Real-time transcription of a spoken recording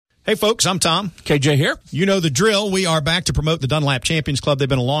Hey, folks, I'm Tom. KJ here. You know the drill. We are back to promote the Dunlap Champions Club. They've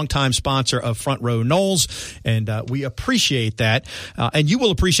been a longtime sponsor of Front Row Knowles, and we appreciate that. And you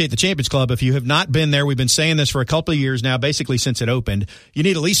will appreciate the Champions Club if you have not been there. We've been saying this for a couple of years now, basically since it opened. You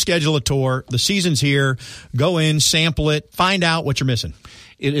need to at least schedule a tour. The season's here. Go in, sample it, find out what you're missing.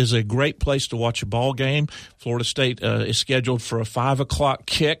 It is a great place to watch a ball game. Florida State is scheduled for a 5 o'clock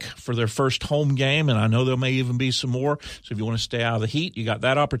kick for their first home game, and I know there may even be some more. So if you want to stay out of the heat, you got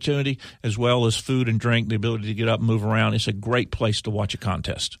that opportunity, as well as food and drink, the ability to get up and move around. It's a great place to watch a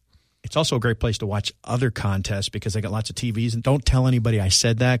contest. It's also a great place to watch other contests because they got lots of TVs. And don't tell anybody I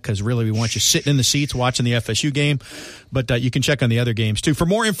said that because really we want you sitting in the seats watching the FSU game. But you can check on the other games, too. For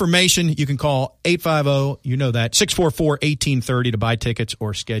more information, you can call 850, you know that, 644-1830 to buy tickets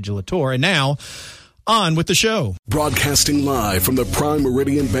or schedule a tour. And now, on with the show. Broadcasting live from the Prime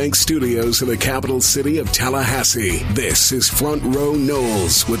Meridian Bank Studios in the capital city of Tallahassee. This is Front Row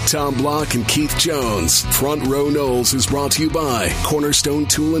Knowles with Tom Block and Keith Jones. Front Row Knowles is brought to you by Cornerstone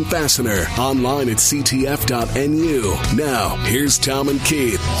Tool and Fastener. Online at ctf.nu. Now, here's Tom and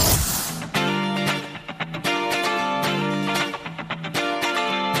Keith.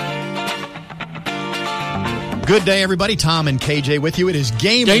 Good day, everybody. Tom and KJ with you. It is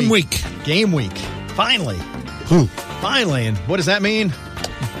game week. Game week. Finally. Finally. And what does that mean?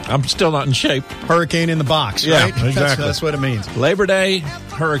 I'm still not in shape. Hurricane in the box, yeah, right? Exactly. That's what it means. Labor Day,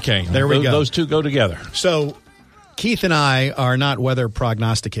 hurricane. There we go. Those two go together. So Keith and I are not weather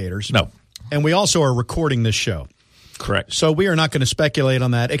prognosticators. No. And we also are recording this show. Correct. So we are not going to speculate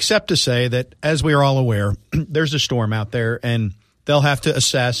on that, except to say that, as we are all aware, there's a storm out there, and they'll have to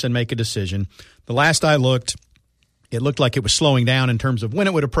assess and make a decision. The last I looked, it looked like it was slowing down in terms of when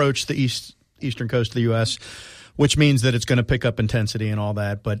it would approach the eastern coast of the U.S., which means that it's going to pick up intensity and all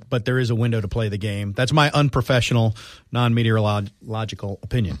that. But there is a window to play the game. That's my unprofessional, non-meteorological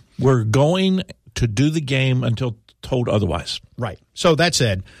opinion. We're going to do the game until told otherwise. Right. So that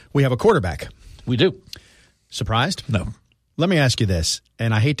said, we have a quarterback. We do. Surprised? No. Let me ask you this,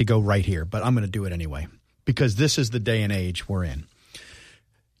 and I hate to go right here, but I'm going to do it anyway, because this is the day and age we're in.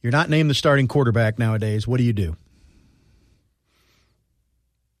 You're not named the starting quarterback nowadays. What do?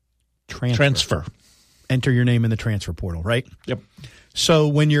 Transfer. Enter your name in the transfer portal, right? Yep. So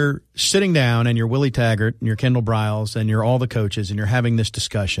when you're sitting down and you're Willie Taggart and you're Kendall Briles and you're all the coaches and you're having this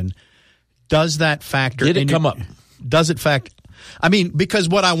discussion, does that factor? Did it come up? Does it factor? I mean, because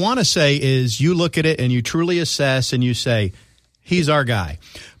what I want to say is you look at it and you truly assess and you say, he's our guy.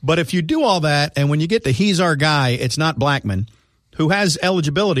 But if you do all that and when you get to he's our guy, it's not Blackman, who has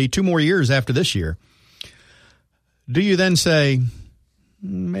eligibility 2 more years after this year, do you then say,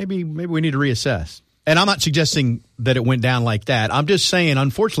 maybe we need to reassess? And I'm not suggesting that it went down like that. I'm just saying,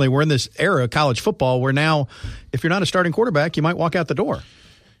 unfortunately, we're in this era of college football where now, if you're not a starting quarterback, you might walk out the door.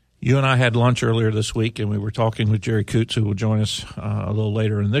 You and I had lunch earlier this week, and we were talking with Jerry Coots, who will join us a little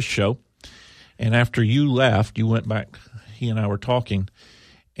later in this show. And after you left, you went back, he and I were talking,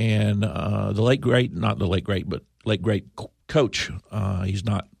 and the late great coach, he's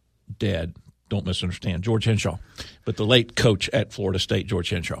not dead, don't misunderstand, George Henshaw, but the late coach at Florida State, George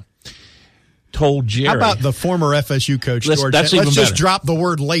Henshaw, told Jerry. How about the former FSU coach, George? Let's just drop the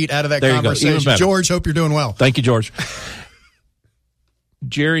word late out of that conversation. George, hope you're doing well. Thank you, George.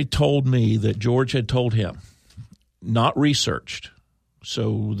 Jerry told me that George had told him, not researched,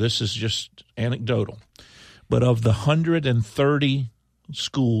 so this is just anecdotal, but of the 130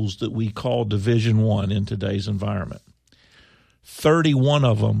 schools that we call Division I in today's environment, 31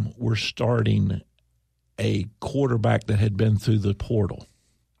 of them were starting a quarterback that had been through the portal.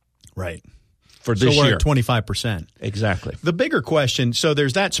 Right. For this year. At 25%. Exactly. The bigger question, so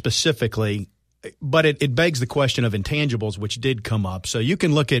there's that specifically, but it begs the question of intangibles, which did come up. So you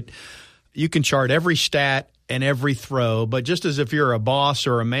can chart every stat and every throw, but just as if you're a boss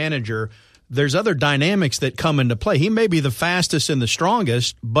or a manager, there's other dynamics that come into play. He may be the fastest and the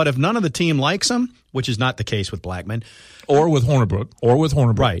strongest, but if none of the team likes him, which is not the case with Blackman. Or with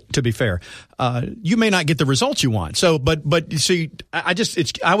Hornibrook. Right, to be fair. You may not get the results you want. So, but you see,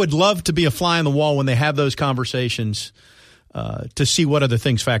 I would love to be a fly on the wall when they have those conversations to see what other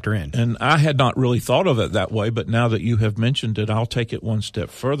things factor in. And I had not really thought of it that way, but now that you have mentioned it, I'll take it one step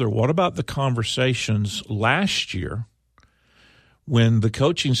further. What about the conversations last year when the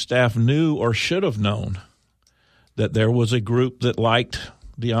coaching staff knew or should have known that there was a group that liked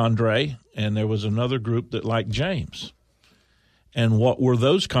DeAndre and there was another group that liked James? And what were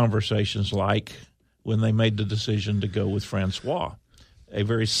those conversations like when they made the decision to go with Francois? A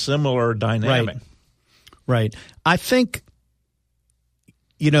very similar dynamic. Right. I think,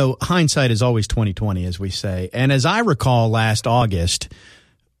 hindsight is always 20/20, as we say. And as I recall last August,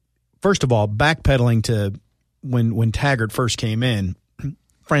 first of all, backpedaling to when Taggart first came in,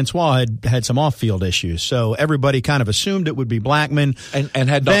 Francois had some off-field issues, so everybody kind of assumed it would be Blackman. And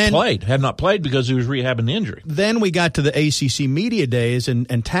had not played because he was rehabbing the injury. Then we got to the ACC media days,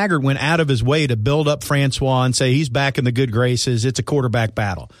 and Taggart went out of his way to build up Francois and say he's back in the good graces, it's a quarterback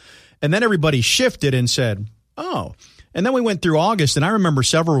battle. And then everybody shifted and said, oh. And then we went through August, and I remember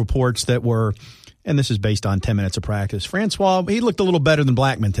several reports that were, and this is based on 10 minutes of practice, Francois, he looked a little better than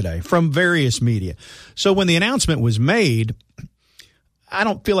Blackman today from various media. So when the announcement was made, I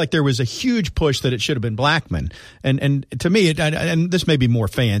don't feel like there was a huge push that it should have been Blackman. And to me, and this may be more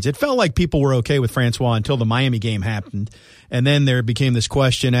fans, it felt like people were okay with Francois until the Miami game happened. And then there became this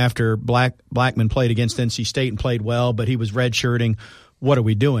question after Blackman played against NC State and played well, but he was redshirting. What are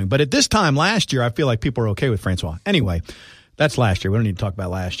we doing? But at this time last year, I feel like people were okay with Francois. Anyway, that's last year. We don't need to talk about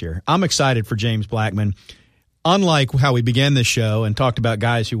last year. I'm excited for James Blackman. Unlike how we began this show and talked about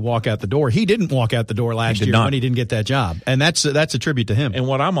guys who walk out the door, he didn't walk out the door last year when he didn't get that job, and that's a tribute to him. And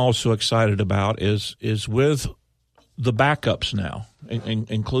what I'm also excited about is with the backups now,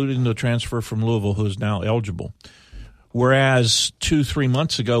 including the transfer from Louisville, who is now eligible. Whereas 2-3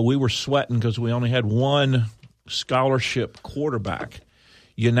 months ago we were sweating because we only had one scholarship quarterback.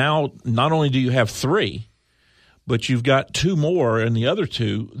 You now not only do you have 3, but you've got 2 more, and the other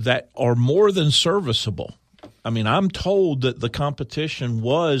 2 that are more than serviceable. I mean, I'm told that the competition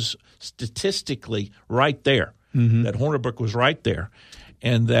was statistically right there, that Hornibrook was right there,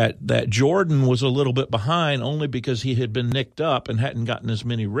 and that Jordan was a little bit behind only because he had been nicked up and hadn't gotten as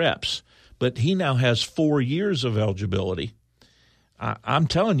many reps. But he now has 4 years of eligibility. I'm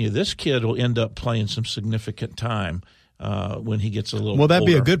telling you, this kid will end up playing some significant time when he gets a little Well, that'd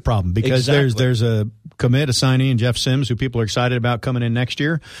older. be a good problem because there's a commit, a signee, and Jeff Sims, who people are excited about coming in next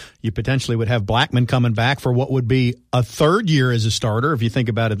year. You potentially would have Blackman coming back for what would be a 3rd year as a starter, if you think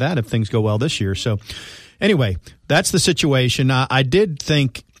about it, if things go well this year. So anyway, that's the situation. I did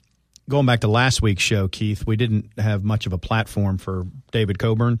think, going back to last week's show, Keith, we didn't have much of a platform for David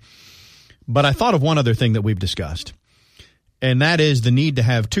Coburn, but I thought of one other thing that we've discussed. And that is the need to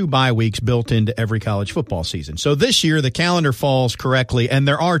have 2 bye weeks built into every college football season. So this year, the calendar falls correctly, and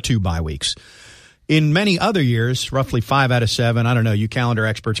there are 2 bye weeks. In many other years, roughly 5 out of 7, I don't know, you calendar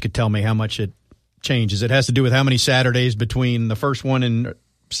experts could tell me how much it changes. It has to do with how many Saturdays between the first one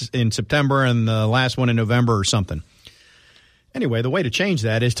in September and the last one in November or something. Anyway, the way to change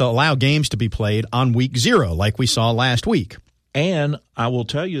that is to allow games to be played on week 0, like we saw last week. And I will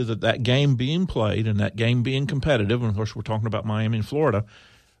tell you that game being played and that game being competitive, and of course we're talking about Miami and Florida,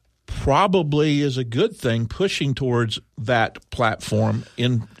 probably is a good thing pushing towards that platform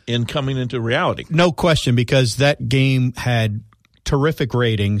in coming into reality. No question, because that game had terrific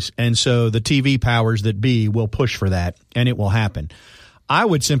ratings, and so the TV powers that be will push for that, and it will happen. I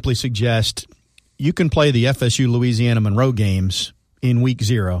would simply suggest you can play the FSU Louisiana Monroe games in week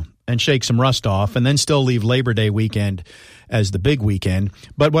 0 and shake some rust off, and then still leave Labor Day weekend as the big weekend.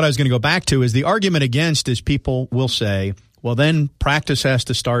 But what I was going to go back to is the argument against is people will say, well, then practice has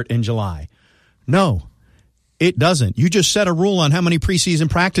to start in July. No, it doesn't. You just set a rule on how many preseason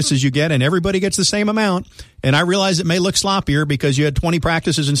practices you get, and everybody gets the same amount. And I realize it may look sloppier because you had 20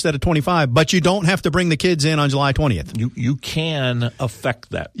 practices instead of 25, but you don't have to bring the kids in on July 20th. You can affect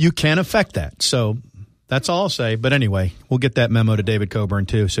that. You can affect that. So that's all I'll say. But anyway, we'll get that memo to David Coburn,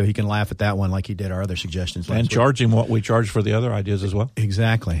 too, so he can laugh at that one like he did our other suggestions last week. And charge him what we charge for the other ideas as well.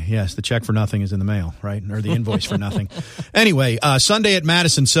 Exactly. Yes, the check for nothing is in the mail, right? Or the invoice for nothing. Anyway, Sunday at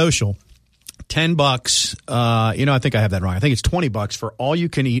Madison Social, $10. I think I have that wrong. I think it's $20 for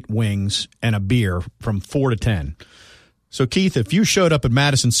all-you-can-eat wings and a beer from 4 to 10. So, Keith, if you showed up at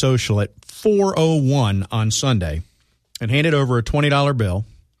Madison Social at 4:01 on Sunday and handed over a $20 bill,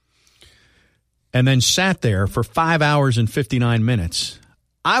 and then sat there for 5 hours and 59 minutes,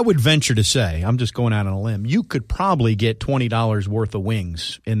 I would venture to say, I'm just going out on a limb, you could probably get $20 worth of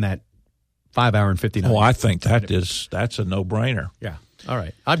wings in that 5 hour and 59 minutes. Oh, I think that's a no-brainer. Yeah. All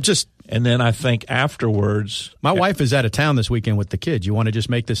right. And then I think afterwards, my wife is out of town this weekend with the kids. You want to just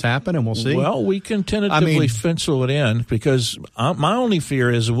make this happen and we'll see? Well, we can tentatively pencil it in because my only fear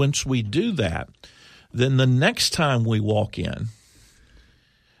is once we do that, then the next time we walk in,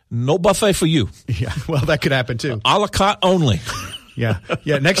 no buffet for you. Yeah, well, that could happen too. A la carte only. Yeah.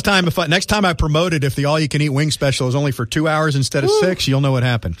 Next time I promote it, if the all-you-can-eat wing special is only for 2 hours instead of 6, you'll know what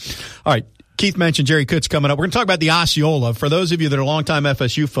happened. All right. Keith mentioned Jerry Kutz coming up. We're going to talk about the Osceola. For those of you that are longtime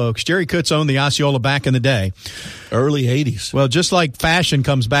FSU folks, Jerry Kutz owned the Osceola back in the day. Early 80s. Well, just like fashion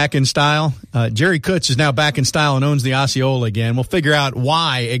comes back in style, Jerry Kutz is now back in style and owns the Osceola again. We'll figure out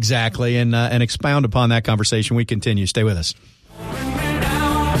why exactly and expound upon that conversation. We continue. Stay with us.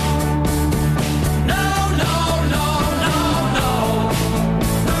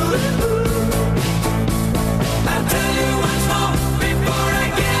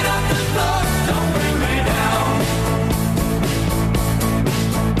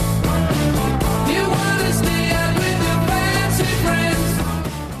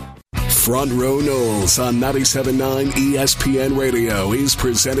 Front Row Knowles on 97.9 ESPN Radio is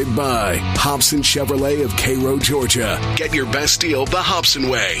presented by Hobson Chevrolet of Cairo, Georgia. Get your best deal the Hobson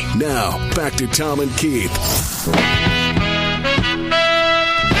way. Now, back to Tom and Keith.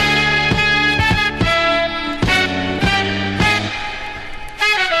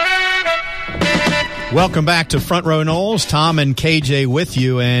 Welcome back to Front Row Knowles. Tom and KJ with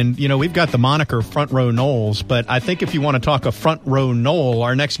you. And, you know, we've got the moniker Front Row Knowles, but I think if you want to talk a Front Row Knoll,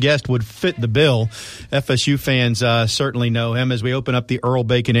 our next guest would fit the bill. FSU fans certainly know him as we open up the Earl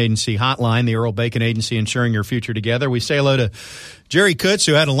Bacon Agency hotline, the Earl Bacon Agency, ensuring your future together. We say hello to Jerry Kutz,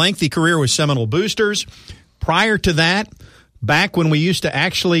 who had a lengthy career with Seminole Boosters. Prior to that, back when we used to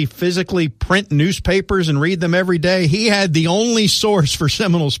actually physically print newspapers and read them every day, he had the only source for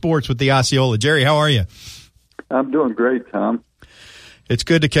Seminole sports with the Osceola. Jerry, how are you? I'm doing great, Tom. It's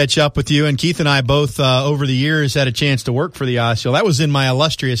good to catch up with you. And Keith and I both, over the years, had a chance to work for the Osceola. That was in my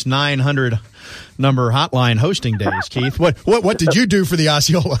illustrious 900 number hotline hosting days, Keith. What did you do for the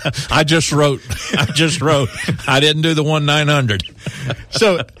Osceola? I just wrote. I didn't do the 1-900.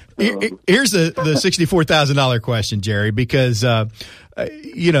 So here's the $64,000 question, Jerry, because,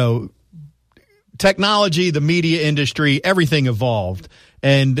 you know, technology, the media industry, everything evolved.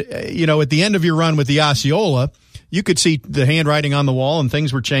 And, you know, at the end of your run with the Osceola, you could see the handwriting on the wall and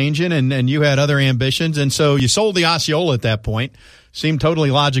things were changing and you had other ambitions. And so you sold the Osceola at that point. Seemed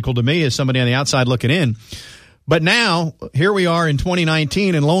totally logical to me as somebody on the outside looking in. But now, here we are in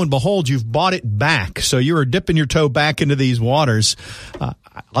 2019, and lo and behold, you've bought it back. So you are dipping your toe back into these waters.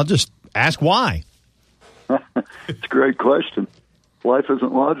 I'll just ask why. It's a great question. Life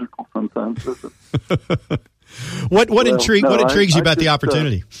isn't logical sometimes, is it? What intrigues you about the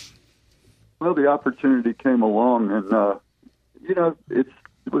opportunity? Well, the opportunity came along, and you know, it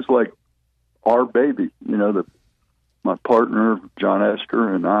was like our baby. You know, my partner John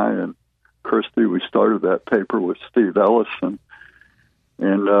Esker and I and Christy, we started that paper with Steve Ellis, and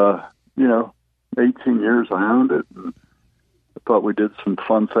you know, 18 years I owned it, and I thought we did some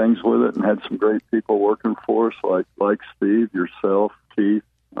fun things with it, and had some great people working for us, like Steve, yourself, Keith,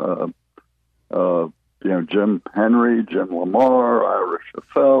 you know, Jim Henry, Jim Lamar, Irish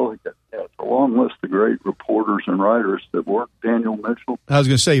Affel. It's a long list of great reporters and writers that work. Daniel Mitchell. I was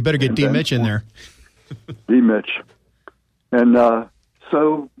going to say, you better get D. Mitch in there. D. Mitch. And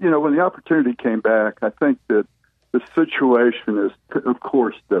so, you know, when the opportunity came back, I think that the situation is, of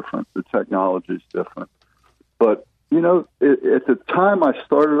course, different. The technology is different. But, you know, at the time I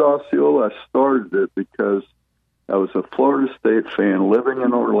started Osceola, I started it because I was a Florida State fan living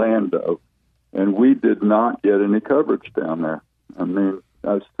in Orlando, and we did not get any coverage down there. I mean,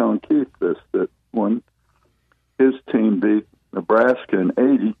 I was telling Keith this, that when his team beat Nebraska in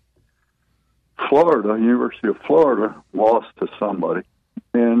 80, Florida, University of Florida, lost to somebody.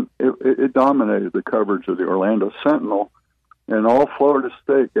 And it dominated the coverage of the Orlando Sentinel. And all Florida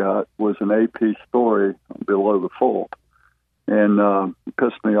State got was an AP story below the fold. And it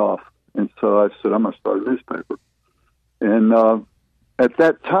pissed me off. And so I said, I'm going to start a newspaper. And at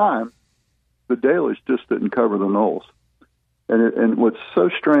that time, the dailies just didn't cover the Knolls. And what's so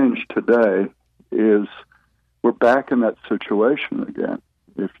strange today is we're back in that situation again.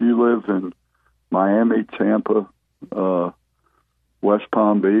 If you live in Miami, Tampa, West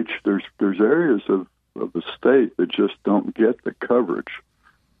Palm Beach, there's areas of the state that just don't get the coverage.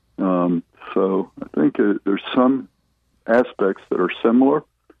 So I think there's some aspects that are similar.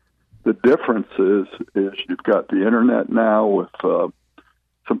 The difference is you've got the internet now with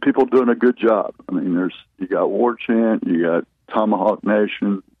some people doing a good job. I mean, you got War Chant, you got Tomahawk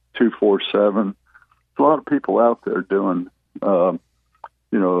Nation, 247. There's a lot of people out there doing, you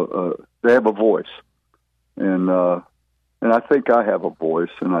know, they have a voice. And I think I have a voice,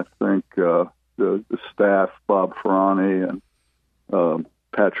 and I think the staff, Bob Ferrani and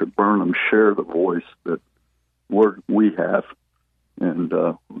Patrick Burnham, share the voice that we have. And,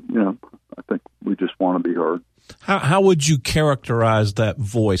 you know, I think we just want to be heard. How would you characterize that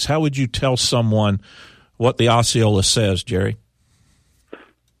voice? How would you tell someone what the Osceola says, Jerry?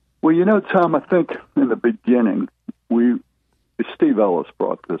 Well, you know, Tom, I think in the beginning, Steve Ellis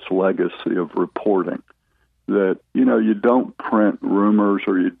brought this legacy of reporting that, you know, you don't print rumors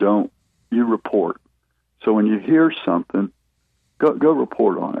or you report. So when you hear something, go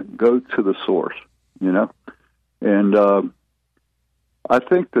report on it. Go to the source, you know? And I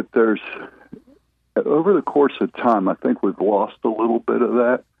think that over the course of time, I think we've lost a little bit of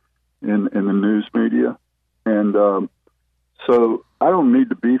that in the news media. And so I don't need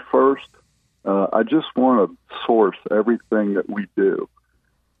to be first. I just want to source everything that we do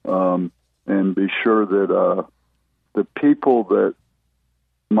and be sure that the people that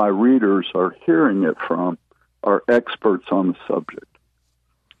my readers are hearing it from are experts on the subject.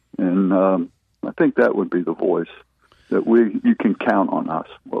 And I think that would be the voice that you can count on us.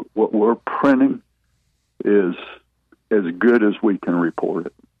 What we're printing is as good as we can report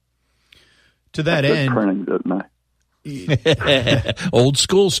it. To that end, printing, doesn't I? Old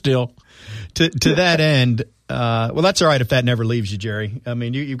school still. To that end, well, that's all right if that never leaves you, Jerry. I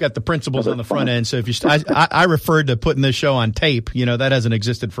mean, you've got the principles on the front end. So if you, I referred to putting this show on tape. You know, that hasn't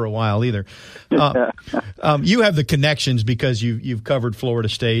existed for a while either. You have the connections because you've covered Florida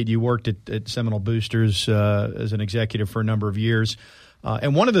State. You worked at Seminole Boosters as an executive for a number of years.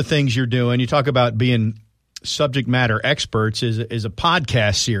 And one of the things you're doing, you talk about being subject matter experts, is a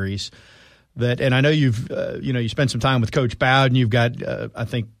podcast series. And I know you spent some time with Coach Bowden. You've got, I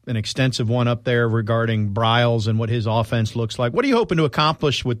think, an extensive one up there regarding Briles and what his offense looks like. What are you hoping to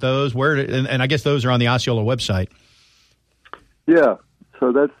accomplish with those? And I guess those are on the Osceola website. Yeah,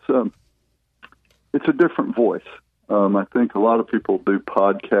 so that's it's a different voice. I think a lot of people do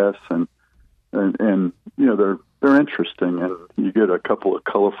podcasts, and you know they're interesting, and you get a couple of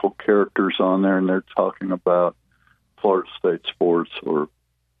colorful characters on there, and they're talking about Florida State sports or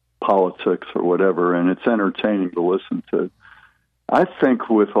politics or whatever, and it's entertaining to listen to. I think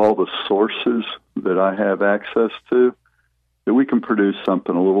with all the sources that I have access to, that we can produce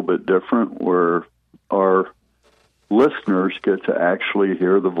something a little bit different where our listeners get to actually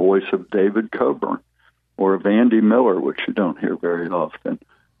hear the voice of David Coburn or of Andy Miller, which you don't hear very often,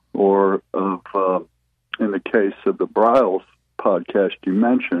 or of, in the case of the Briles podcast you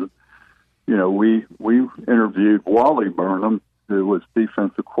mentioned, you know, we interviewed Wally Burnham, who was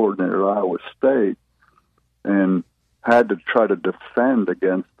defensive coordinator at Iowa State, and had to try to defend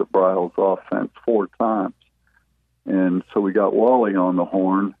against the Briles offense 4 times. And so we got Wally on the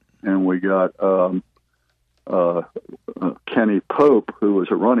horn, and we got Kenny Pope, who was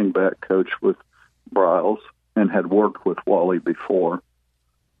a running back coach with Briles and had worked with Wally before,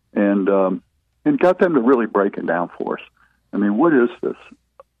 and got them to really break it down for us. I mean, what is this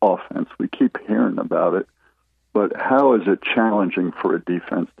offense? We keep hearing about it. But how is it challenging for a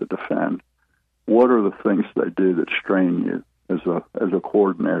defense to defend? What are the things they do that strain you as a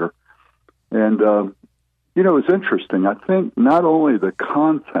coordinator? And you know, it's interesting. I think not only the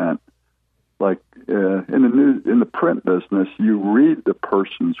content, like in the print business, you read the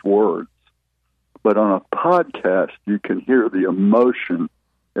person's words, but on a podcast, you can hear the emotion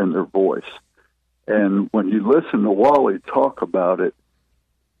in their voice. And when you listen to Wally talk about it,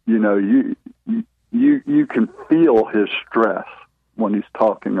 you know, you can feel his stress when he's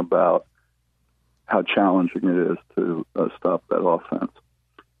talking about how challenging it is to stop that offense.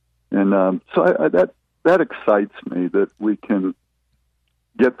 And so that excites me that we can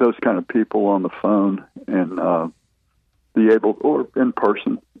get those kind of people on the phone and be able, or in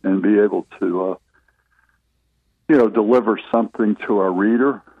person, and be able to, deliver something to our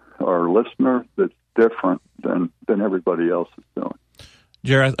reader, our listener, that's different than everybody else is doing.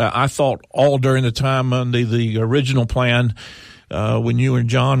 Jerry, I thought all during the time under the original plan, when you and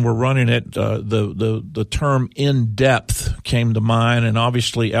John were running it, the term in depth came to mind, and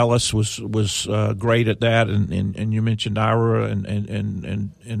obviously Ellis was great at that, and you mentioned Ira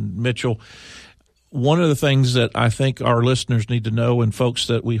and Mitchell. One of the things that I think our listeners need to know, and folks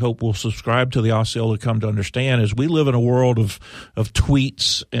that we hope will subscribe to the Osceola come to understand, is we live in a world of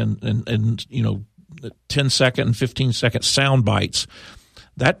tweets and 10-second and 15-second sound bites.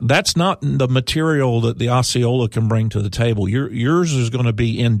 That's not the material that the Osceola can bring to the table. Yours is going to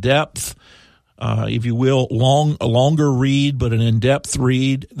be in depth, if you will, a longer read, but an in-depth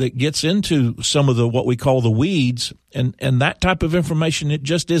read that gets into some of what we call the weeds, and that type of information, it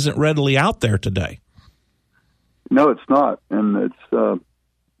just isn't readily out there today. No, it's not, and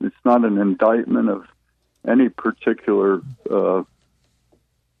it's not an indictment of any particular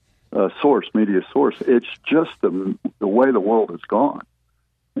media source. It's just the way the world has gone.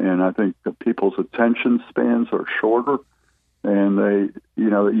 And I think the people's attention spans are shorter, and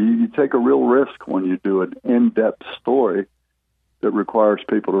you take a real risk when you do an in-depth story that requires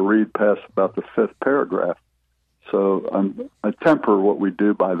people to read past about the 5th paragraph. So I temper what we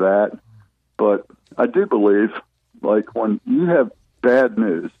do by that, but I do believe, like, when you have bad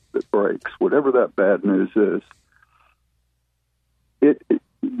news that breaks, whatever that bad news is,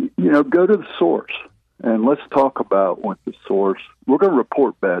 go to the source. And let's talk about what the source. We're going to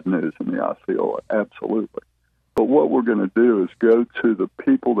report bad news in the Osceola, absolutely. But what we're going to do is go to the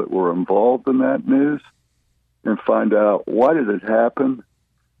people that were involved in that news and find out, why did it happen?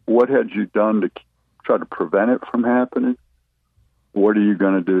 What had you done to try to prevent it from happening? What are you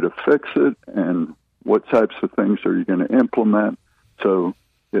going to do to fix it? And what types of things are you going to implement? So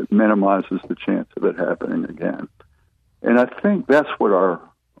it minimizes the chance of it happening again. And I think that's what our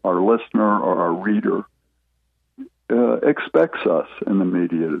listener or our reader expects us in the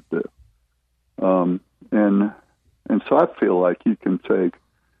media to do. And so I feel like you can take,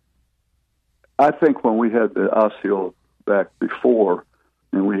 I think when we had the Osceola back before,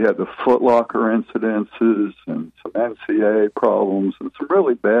 and we had the Foot Locker incidences and some NCAA problems and some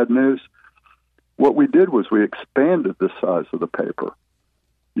really bad news, what we did was we expanded the size of the paper.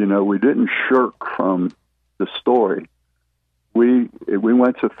 You know, we didn't shirk from the story. We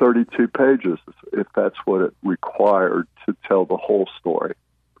went to 32 pages if that's what it required to tell the whole story.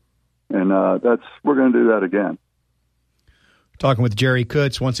 And we're going to do that again. Talking with Jerry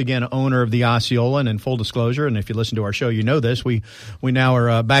Kutz, once again, owner of the Osceola, and in full disclosure, and if you listen to our show, you know this, we now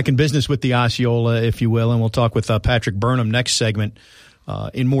are back in business with the Osceola, if you will, and we'll talk with Patrick Burnham next segment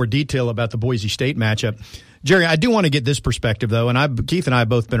in more detail about the Boise State matchup. Jerry, I do want to get this perspective, though, and Keith and I have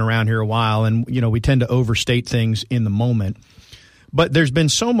both been around here a while, and, you know, we tend to overstate things in the moment. But there's been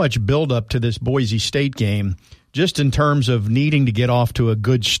so much buildup to this Boise State game, just in terms of needing to get off to a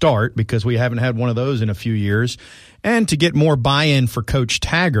good start, because we haven't had one of those in a few years, and to get more buy-in for Coach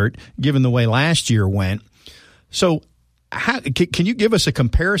Taggart, given the way last year went. So can you give us a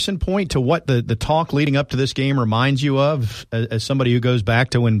comparison point to what the talk leading up to this game reminds you of, as somebody who goes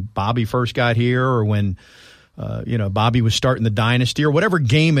back to when Bobby first got here, or when Bobby was starting the dynasty, or whatever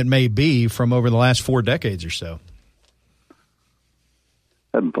game it may be from over the last 4 decades or so?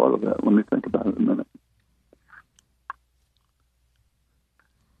 Hadn't thought of that. Let me think about it a minute.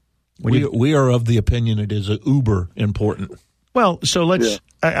 We are of the opinion it is uber important. Well, so let's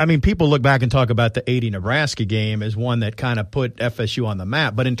I mean, people look back and talk about the 80 Nebraska game as one that kind of put FSU on the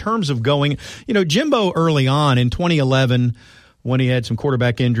map. But in terms of going, you know, Jimbo early on in 2011, when he had some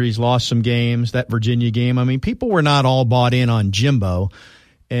quarterback injuries, lost some games, that Virginia game, I mean, people were not all bought in on Jimbo.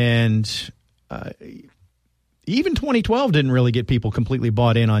 And even 2012 didn't really get people completely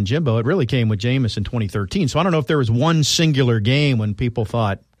bought in on Jimbo. It really came with Jameis in 2013. So I don't know if there was one singular game when people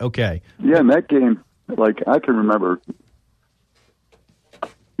thought, okay. Yeah, in that game, like, I can remember,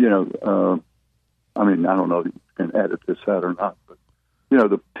 you know, I mean, I don't know if you can edit this out or not, but, you know,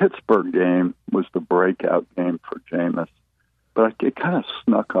 the Pittsburgh game was the breakout game for Jameis. But it kind of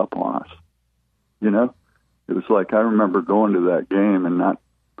snuck up on us, you know? It was like, I remember going to that game and I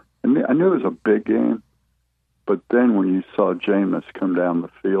knew it was a big game. But then when you saw Jameis come down the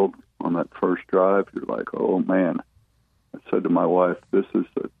field on that first drive, you're like, oh, man. I said to my wife, the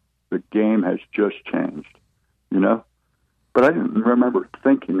game has just changed, you know? But I didn't remember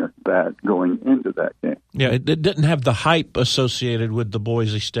thinking of that going into that game. Yeah, it didn't have the hype associated with the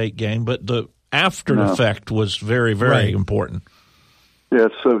Boise State game, but the after effect was very, very important. Yeah,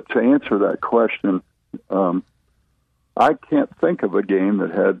 so to answer that question, I can't think of a game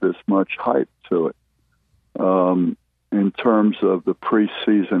that had this much hype to it. In terms of the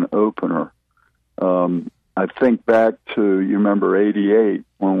preseason opener, I think back to, you remember 88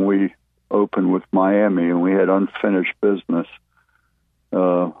 when we opened with Miami and we had unfinished business.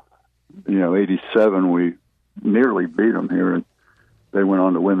 87 we nearly beat them here, and they went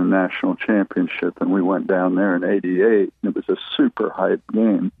on to win the national championship. And we went down there in 88. And it was a super hype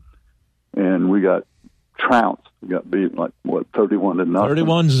game, and we got trounced. We got beaten 31-0.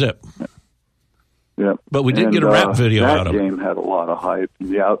 31-zip. Yeah, but we did get a rap video out of it. That game had a lot of hype, and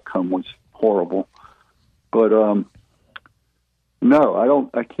the outcome was horrible. But no,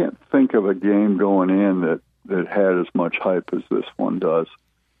 I can't think of a game going in that had as much hype as this one does.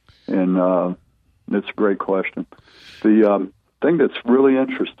 And it's a great question. The thing that's really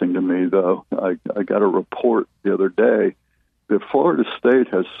interesting to me, though, I got a report the other day that Florida State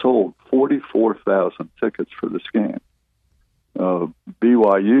has sold 44,000 tickets for this game.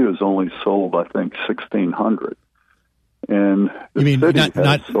 BYU has only sold, I think, 1,600. And the city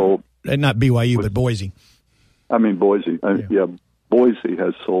has sold... Not BYU, but Boise. I mean, Boise. Boise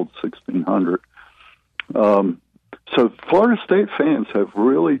has sold 1,600. So Florida State fans have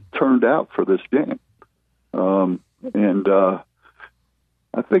really turned out for this game. And I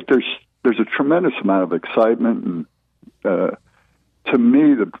think there's a tremendous amount of excitement. And to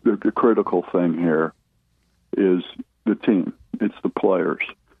me, the critical thing here is the team. It's the players.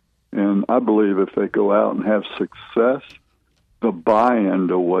 And I believe if they go out and have success, the buy-in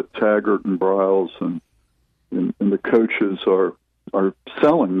to what Taggart and Briles and the coaches are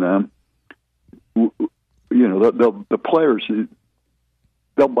selling them, you know, the players,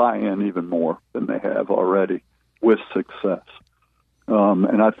 they'll buy in even more than they have already with success.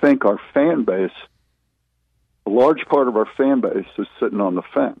 And I think our fan base, a large part of our fan base is sitting on the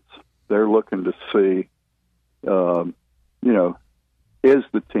fence. They're looking to see, is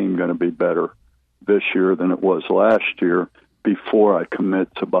the team going to be better this year than it was last year before I commit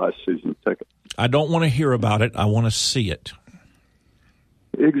to buy season tickets. I don't want to hear about it. I want to see it.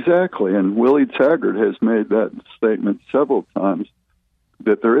 Exactly, and Willie Taggart has made that statement several times,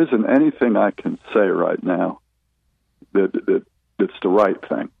 that there isn't anything I can say right now that's the right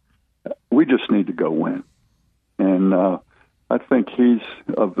thing. We just need to go win. And I think he's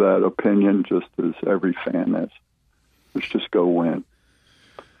of that opinion, just as every fan is. Let's just go win.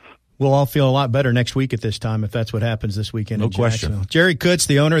 We'll all feel a lot better next week at this time if that's what happens this weekend. No question. Jerry Kutz,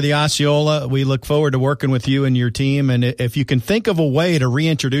 the owner of the Osceola, we look forward to working with you and your team. And if you can think of a way to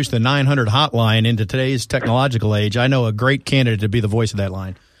reintroduce the 900 hotline into today's technological age, I know a great candidate to be the voice of that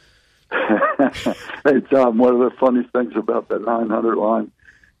line. Hey, Tom, one of the funny things about that 900 line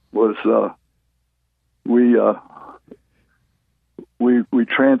was we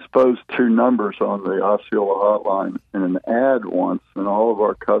transposed two numbers on the Osceola hotline in an ad once, and all of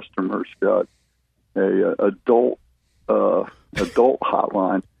our customers got a adult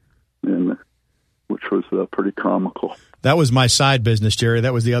hotline, which was pretty comical. That was my side business, Jerry.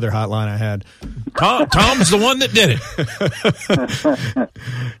 That was the other hotline I had. Tom's the one that did it.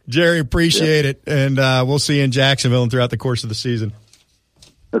 Jerry, appreciate it, and we'll see you in Jacksonville and throughout the course of the season.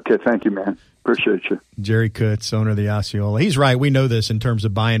 Okay, thank you, man. Appreciate you. Jerry Kutz, owner of the Osceola. He's right. We know this in terms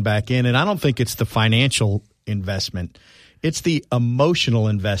of buying back in, and I don't think it's the financial investment. It's the emotional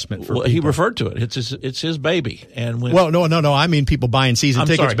investment for people. He referred to it. It's his baby. And when no. I mean people buying season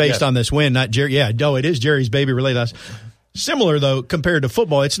tickets based on this win, not Jerry. Yeah, no, it is Jerry's baby related. Similar, though, compared to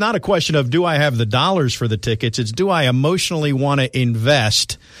football, it's not a question of do I have the dollars for the tickets. It's do I emotionally want to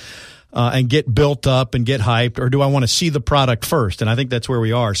invest and get built up and get hyped, or do I want to see the product first? And I think that's where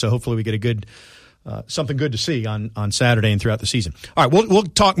we are. So hopefully we get a good something good to see on Saturday and throughout the season. All right, we'll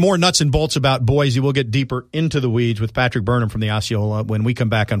talk more nuts and bolts about Boise. We'll get deeper into the weeds with Patrick Burnham from the Osceola when we come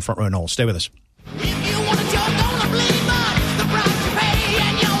back on Front Row Noles. Stay with us.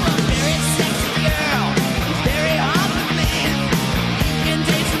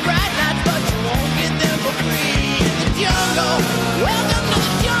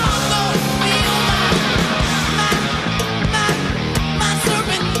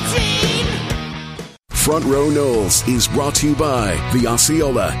 Front Row Noles is brought to you by the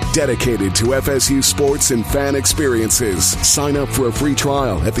Osceola, dedicated to FSU sports and fan experiences. Sign up for a free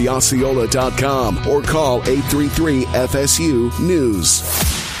trial at theosceola.com or call 833-FSU-NEWS.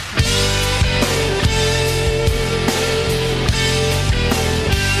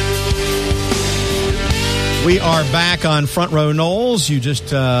 We are back on Front Row Noles. You just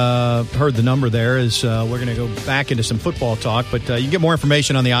heard the number there. We're going to go back into some football talk, but you can get more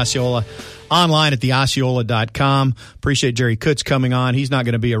information on the Osceola online at theosceola.com. Appreciate Jerry Kutz coming on. He's not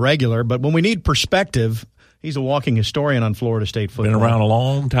going to be a regular, but when we need perspective, he's a walking historian on Florida State football. Been around a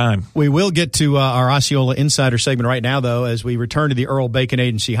long time. We will get to our Osceola Insider segment right now, though, as we return to the Earl Bacon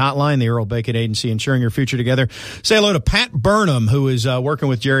Agency hotline, the Earl Bacon Agency, ensuring your future together. Say hello to Pat Burnham, who is working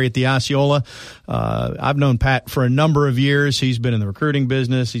with Jerry at the Osceola. I've known Pat for a number of years. He's been in the recruiting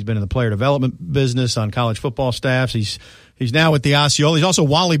business. He's been in the player development business on college football staffs. He's now with the Osceola. He's also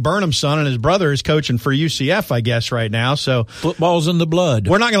Wally Burnham's son, and his brother is coaching for UCF, I guess, right now. So football's in the blood.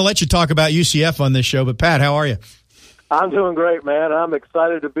 We're not going to let you talk about UCF on this show, but Pat, how are you? I'm doing great, man. I'm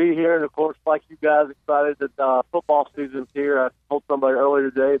excited to be here, and of course, like you guys, excited that football season's here. I told somebody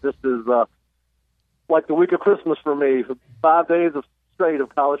earlier today, this is like the week of Christmas for me. 5 days straight of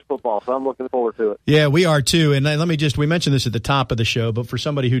college football, so I'm looking forward to it. Yeah, we are too. And we mentioned this at the top of the show, but for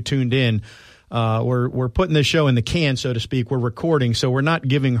somebody who tuned in, we're putting this show in the can, so to speak. We're recording, so we're not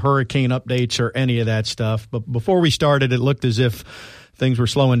giving hurricane updates or any of that stuff. But before we started, it looked as if things were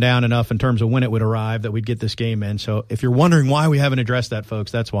slowing down enough in terms of when it would arrive that we'd get this game in. So if you're wondering why we haven't addressed that,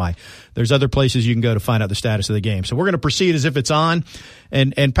 folks, that's why. There's other places you can go to find out the status of the game. So we're going to proceed as if it's on.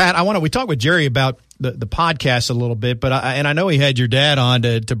 And Pat, we talked with Jerry about the podcast a little bit, but I know he had your dad on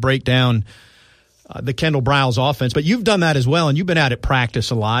to break down the Kendall Briles offense, but you've done that as well, and you've been out at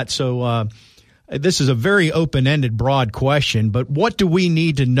practice a lot. So this is a very open-ended, broad question, but what do we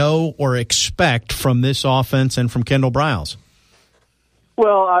need to know or expect from this offense and from Kendall Briles?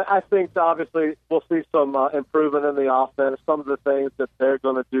 Well, I think obviously we'll see some improvement in the offense. Some of the things that they're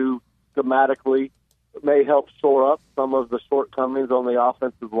going to do schematically may help shore up some of the shortcomings on the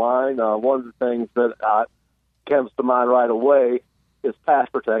offensive line. One of the things that comes to mind right away is pass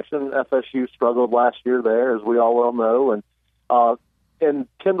protection. FSU struggled last year there, as we all well know, and in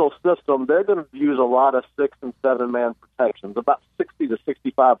Kendall's system, they're going to use a lot of 6- and 7-man protections, about 60 to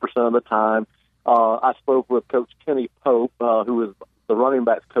 65% of the time. I spoke with Coach Kenny Pope, who was the running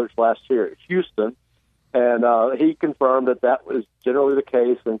backs coach last year at Houston, And he confirmed that was generally the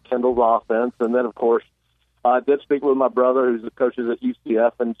case in Kendall's offense. And then, of course, I did speak with my brother, who's the coaches at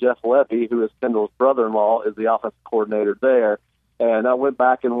UCF, and Jeff Levy, who is Kendall's brother-in-law, is the offensive coordinator there. And I went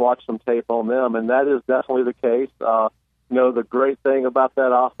back and watched some tape on them, and that is definitely the case. The great thing about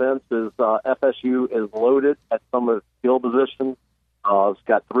that offense is FSU is loaded at some of the skill positions. It's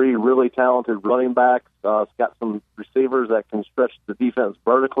got 3 really talented running backs. It's got some receivers that can stretch the defense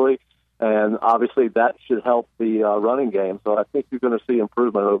vertically, and obviously that should help the running game. So I think you're going to see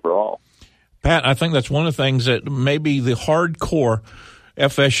improvement overall. Pat, I think that's one of the things that maybe the hardcore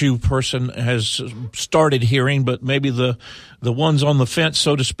FSU person has started hearing, but maybe the ones on the fence,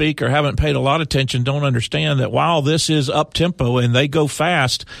 so to speak, or haven't paid a lot of attention, don't understand that while this is up-tempo and they go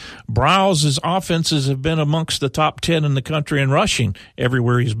fast, Browse's offenses have been amongst the top 10 in the country in rushing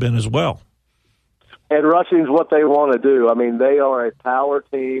everywhere he's been as well. And rushing is what they want to do. I mean, they are a power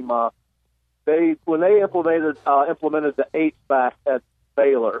team. When they implemented the H-back at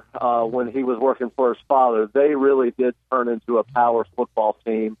Baylor, when he was working for his father, they really did turn into a power football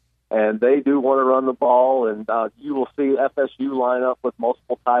team, and they do want to run the ball, and you will see FSU line up with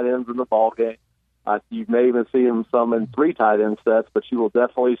multiple tight ends in the ball game. You may even see them some in 3 tight end sets, but you will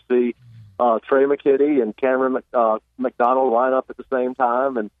definitely see Trey McKitty and Cameron McDonald line up at the same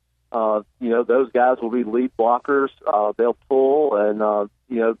time, and those guys will be lead blockers. They'll pull, and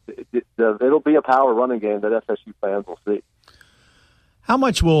it'll be a power running game that FSU fans will see. How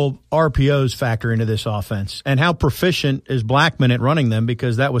much will RPOs factor into this offense, and how proficient is Blackman at running them?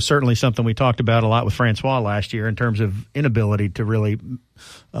 Because that was certainly something we talked about a lot with Francois last year in terms of inability to really,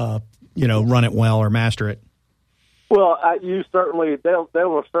 run it well or master it. Well, there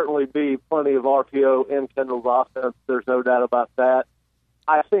will certainly be plenty of RPO in Kendall's offense. There's no doubt about that.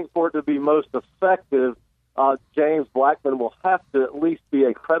 I think for it to be most effective, James Blackman will have to at least be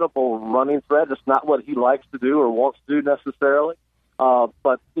a credible running threat. It's not what he likes to do or wants to do necessarily.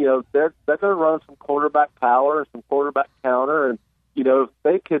 But they're going to run some quarterback power and some quarterback counter, and if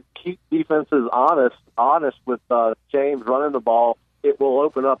they could keep defenses honest with James running the ball, it will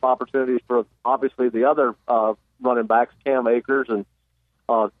open up opportunities for obviously the other running backs, Cam Akers and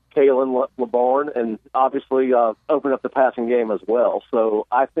Kalen LeBourne, and obviously open up the passing game as well. So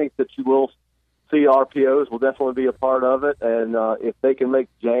I think that you will see RPOs will definitely be a part of it, and if they can make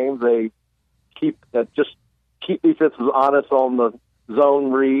James keep defenses honest on the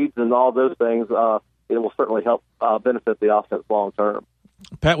zone reads and all those things, it will certainly help benefit the offense long term.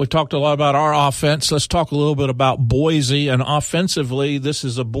 Pat, we've talked a lot about our offense. Let's talk a little bit about Boise. And offensively, this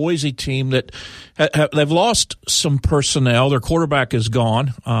is a Boise team that they've lost some personnel. Their quarterback is gone.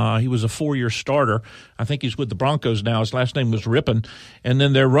 He was a 4-year starter. I think he's with the Broncos now. His last name was Rippon. And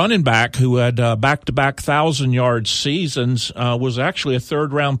then their running back, who had back-to-back 1,000-yard seasons, was actually a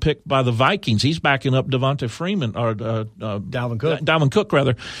third-round pick by the Vikings. He's backing up Devonta Freeman, or Dalvin Cook,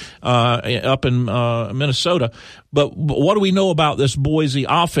 up in Minnesota. But what do we know about this Boise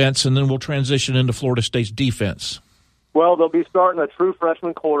offense, and then we'll transition into Florida State's defense? Well, they'll be starting a true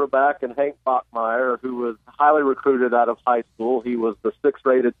freshman quarterback in Hank Bachmeier, who was highly recruited out of high school. He was the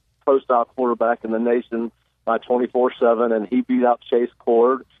 6th-rated pro-style quarterback in the nation by 24/7, and he beat out Chase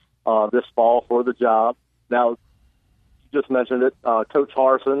Cord this fall for the job. Now, you just mentioned it. Coach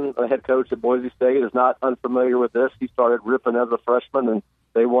Harsin, the head coach at Boise State, is not unfamiliar with this. He started Rippon as a freshman, and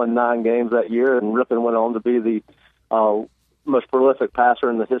they won 9 games that year, and Rippon went on to be the most prolific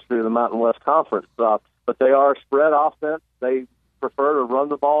passer in the history of the Mountain West Conference. But they are a spread offense. They prefer to run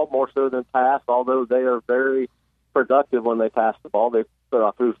the ball more so than pass, although they are very productive when they pass the ball. They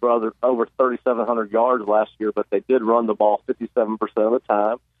threw for over 3,700 yards last year, but they did run the ball 57% of the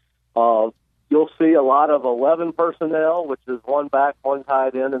time. You'll see a lot of 11 personnel, which is 1 back, 1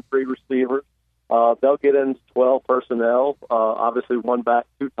 tight end, and 3 receivers. They'll get into 12 personnel, obviously 1 back,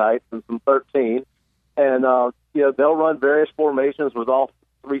 2 tights, and some 13. And, they'll run various formations with all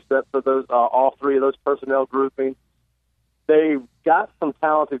 3 sets of those, all 3 of those personnel groupings. They've got some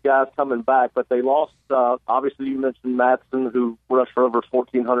talented guys coming back, but they lost, obviously you mentioned Madsen, who rushed for over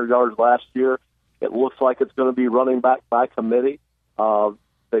 1,400 yards last year. It looks like it's going to be running back by committee.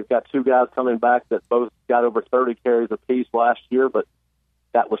 They've got 2 guys coming back that both got over 30 carries apiece last year, but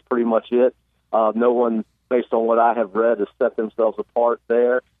that was pretty much it. No one, based on what I have read, has set themselves apart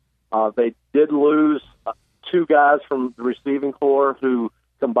there. They did lose 2 guys from the receiving corps who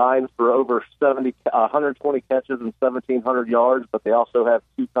combined for over 120 catches and 1,700 yards, but they also have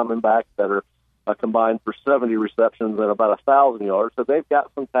 2 coming back that are combined for 70 receptions and about 1,000 yards. So they've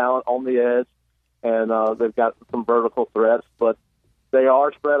got some talent on the edge, and they've got some vertical threats, but they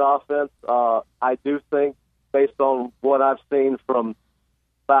are spread offense. I do think, based on what I've seen from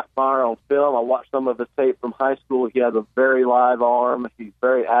backfire on film. I watched some of his tape from high school. He has a very live arm. He's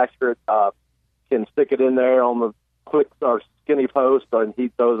very accurate. Can stick it in there on the quick or skinny post, and he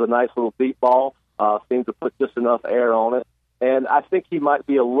throws a nice little deep ball. Seems to put just enough air on it. And I think he might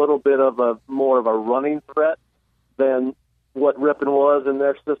be a little bit of more of a running threat than what Rippon was in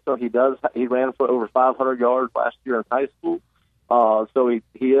their system. He ran for over 500 yards last year in high school. So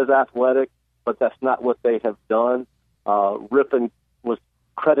he is athletic, but that's not what they have done. Rippon was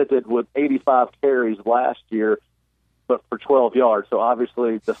credited with 85 carries last year, but for 12 yards. So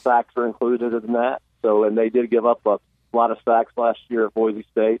obviously the sacks are included in that. So, and they did give up a lot of sacks last year at Boise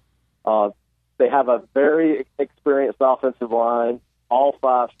State. They have a very experienced offensive line. All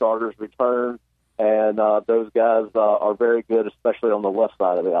 5 starters returned, and those guys are very good, especially on the left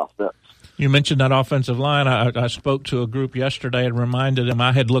side of the offense. You mentioned that offensive line. I spoke to a group yesterday and reminded them,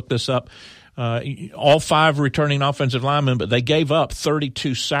 I had looked this up, all 5 returning offensive linemen, but they gave up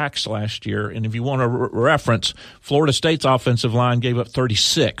 32 sacks last year. And if you want to reference, Florida State's offensive line gave up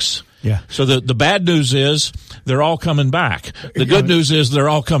 36. Yeah. So the bad news is they're all coming back. The good news is they're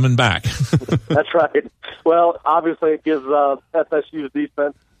all coming back. That's right. Well, obviously it gives FSU's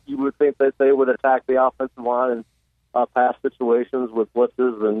defense, you would think that they would attack the offensive line in pass situations with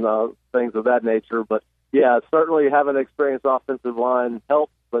blitzes and things of that nature. But, yeah, certainly having an experienced offensive line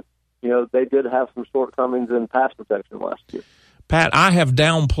helps, but, they did have some shortcomings in pass protection last year. Pat, I have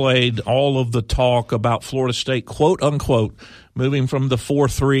downplayed all of the talk about Florida State, quote unquote, moving from the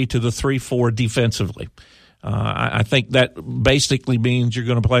 4-3 to the 3-4 defensively. I think that basically means you're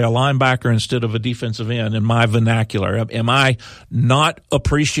going to play a linebacker instead of a defensive end in my vernacular. Am I not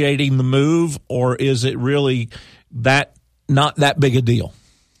appreciating the move, or is it really not that big a deal?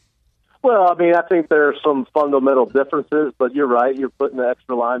 Well, I think there are some fundamental differences, but you're right. You're putting an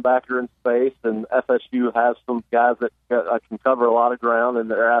extra linebacker in space, and FSU has some guys that can cover a lot of ground,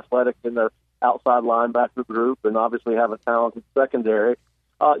 and they're athletic in their outside linebacker group, and obviously have a talented secondary.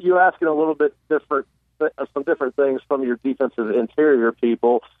 You're asking a little bit some different things from your defensive interior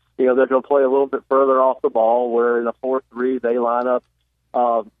people. They're going to play a little bit further off the ball, where in a 4-3 they line up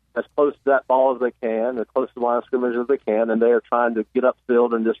as close to that ball as they can, as close to the line of scrimmage as they can, and they are trying to get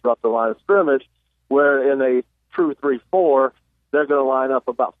upfield and disrupt the line of scrimmage, where in a true 3-4, they're going to line up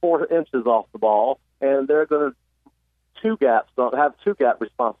about 4 inches off the ball, and they're going to have two-gap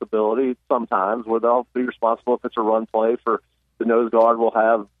responsibility sometimes, where they'll be responsible if it's a run play for the nose guard will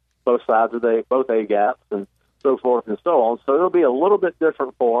have both sides of both A-gaps and so forth and so on. So it'll be a little bit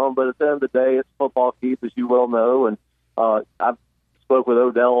different for them, but at the end of the day, it's football, Keith, as you well know, and I've spoke with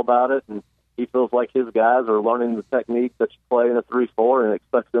Odell about it, and he feels like his guys are learning the technique that you play in a 3-4 and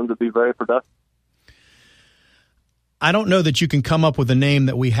expects them to be very productive. I don't know that you can come up with a name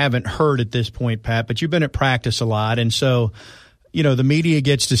that we haven't heard at this point, Pat, but you've been at practice a lot, and so the media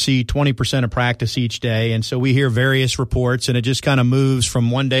gets to see 20% of practice each day, and so we hear various reports, and it just kind of moves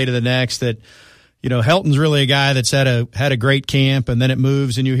from one day to the next that Helton's really a guy that's had a great camp, and then it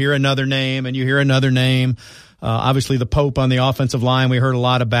moves, and you hear another name, and you hear another name. Obviously, the Pope on the offensive line we heard a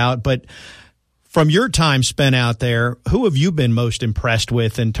lot about. But from your time spent out there, who have you been most impressed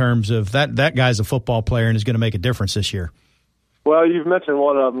with in terms of that guy's a football player and is going to make a difference this year? Well, you've mentioned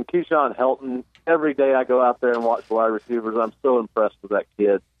one of them, Keyshawn Helton. Every day I go out there and watch wide receivers, I'm so impressed with that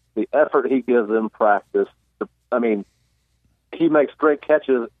kid. The effort he gives in practice. He makes great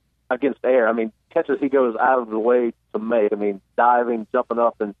catches against air. Catches he goes out of the way to make. Diving, jumping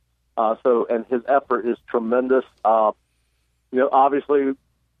up, and his effort is tremendous. Obviously,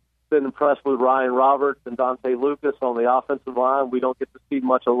 been impressed with Ryan Roberts and Dante Lucas on the offensive line. We don't get to see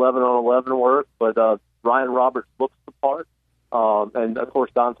much 11-on-11 work, but Ryan Roberts looks the part. And, of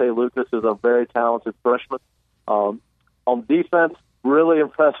course, Dante Lucas is a very talented freshman. On defense, really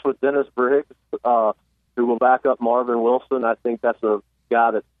impressed with Dennis Briggs, who will back up Marvin Wilson. I think that's a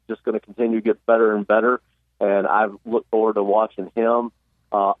guy that's just going to continue to get better and better, and I look forward to watching him.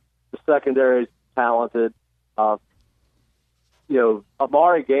 The secondary is talented.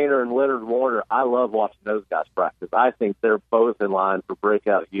 Amari Gaynor and Leonard Warner, I love watching those guys practice. I think they're both in line for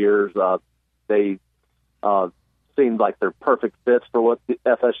breakout years. They seem like they're perfect fits for what the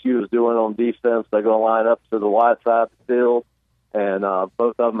FSU is doing on defense. They're going to line up to the wide side of the field, and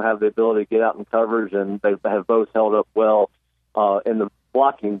both of them have the ability to get out in coverage, and they have both held up well in the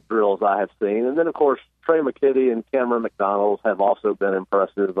blocking drills I have seen. And then, of course, Trey McKitty and Cameron McDonald have also been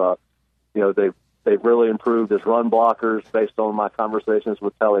impressive. They've really improved as run blockers based on my conversations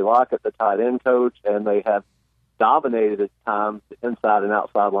with Telly Lockett, the tight end coach, and they have dominated at times the inside and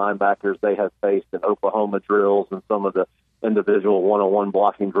outside linebackers they have faced in Oklahoma drills and some of the individual one-on-one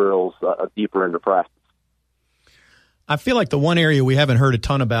blocking drills deeper into practice. I feel like the one area we haven't heard a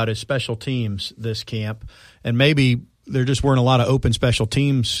ton about is special teams this camp, and maybe there just weren't a lot of open special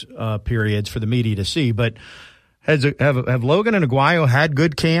teams periods for the media to see. But have Logan and Aguayo had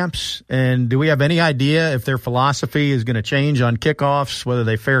good camps, and do we have any idea if their philosophy is going to change on kickoffs, whether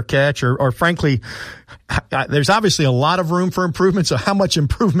they fair catch, or frankly, there's obviously a lot of room for improvement, so how much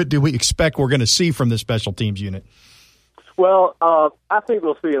improvement do we expect we're going to see from this special teams unit? Well, I think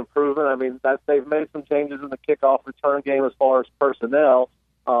we'll see improvement. I mean, they've made some changes in the kickoff return game as far as personnel,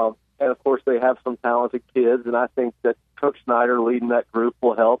 and of course they have some talented kids, and I think that Coach Snyder leading that group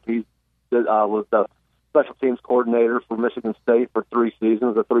will help. He was the special teams coordinator for Michigan State for 3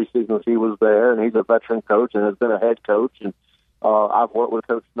 seasons, the 3 seasons he was there, and he's a veteran coach and has been a head coach. And I've worked with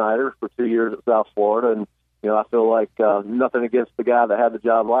Coach Snyder for 2 years at South Florida, and I feel like nothing against the guy that had the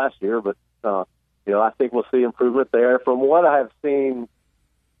job last year, but I think we'll see improvement there. From what I have seen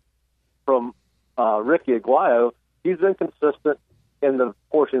from Ricky Aguayo, he's been consistent in the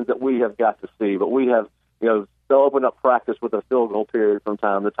portions that we have got to see. But we have, they'll open up practice with a field goal period from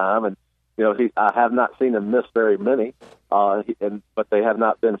time to time, and I have not seen him miss very many, but they have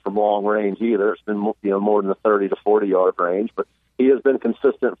not been from long range either. It's been more than the 30 to 40-yard range. But he has been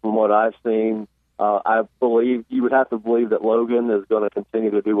consistent from what I've seen. I believe you would have to believe that Logan is going to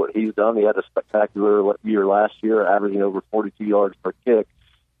continue to do what he's done. He had a spectacular year last year, averaging over 42 yards per kick.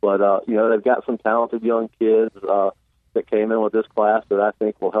 But, they've got some talented young kids that came in with this class that I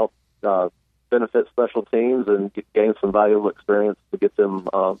think will help benefit special teams and gain some valuable experience to get them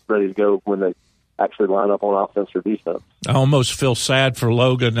ready to go when they actually line up on offense or defense. I almost feel sad for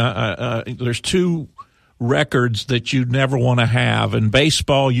Logan. There's 2 records that you never want to have. In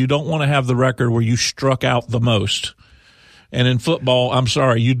baseball, you don't want to have the record where you struck out the most. And in football, I'm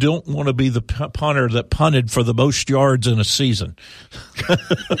sorry, you don't want to be the punter that punted for the most yards in a season.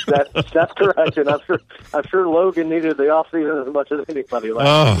 That's correct, and I'm sure Logan needed the offseason as much as anybody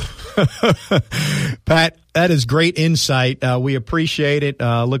last year. Pat, that is great insight. We appreciate it.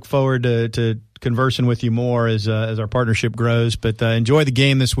 Look forward to conversing with you more as our partnership grows. But enjoy the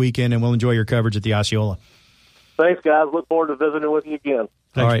game this weekend, and we'll enjoy your coverage at the Osceola. Thanks, guys. Look forward to visiting with you again.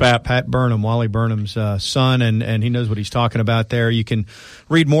 Thanks, all right, Pat Burnham, Wally Burnham's son, and he knows what he's talking about there. You can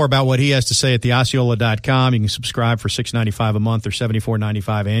read more about what he has to say at theosceola.com. You can subscribe for $6.95 a month or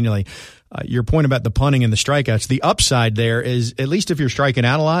 $74.95 annually. Your point about the punting and the strikeouts, the upside there is, at least if you're striking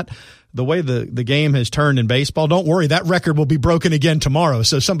out a lot, the way the game has turned in baseball, don't worry, that record will be broken again tomorrow,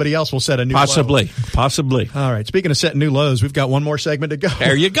 so somebody else will set a new low. Possibly. All right, speaking of setting new lows, we've got one more segment to go.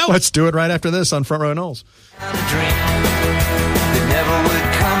 There you go. Let's do it right after this on Front Row Knowles. Never would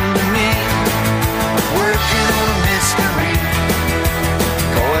come to me, working on a mystery,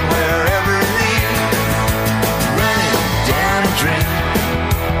 going wherever it leads, running down a dream.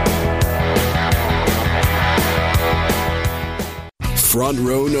 Front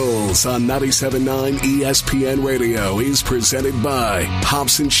Row Knowles on 97.9 ESPN Radio is presented by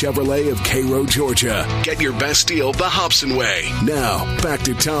Hobson Chevrolet of Cairo, Georgia. Get your best deal the Hobson way. Now, back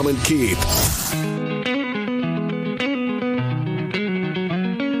to Tom and Keith.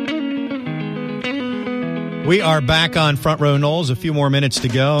 We are back on Front Row Knowles. A few more minutes to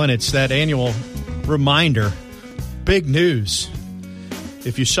go, and it's that annual reminder. Big news.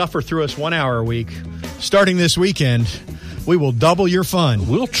 If you suffer through us 1 hour a week, starting this weekend, we will double your fun.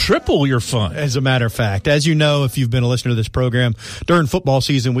 We'll triple your fun. As a matter of fact. As you know, if you've been a listener to this program, during football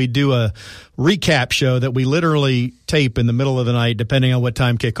season, we do a recap show that we literally tape in the middle of the night, depending on what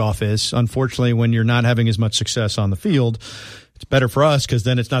time kickoff is. Unfortunately, when you're not having as much success on the field, it's better for us because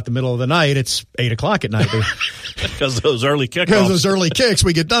then it's not the middle of the night. It's 8 o'clock at night. Because those early kickoffs. Because those early kicks,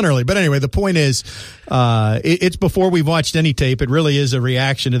 we get done early. But anyway, the point is, it's before we've watched any tape. It really is a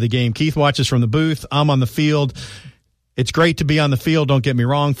reaction to the game. Keith watches from the booth. I'm on the field. It's great to be on the field, don't get me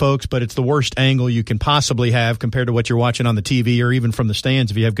wrong, folks, but it's the worst angle you can possibly have compared to what you're watching on the TV or even from the stands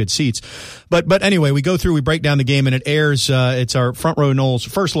if you have good seats. But anyway, we go through, we break down the game, and it airs, it's our Front Row Knowles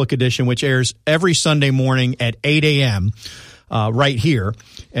First Look edition, which airs every Sunday morning at 8 a.m., right here,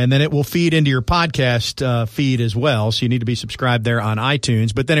 and then it will feed into your podcast feed as well, so you need to be subscribed there on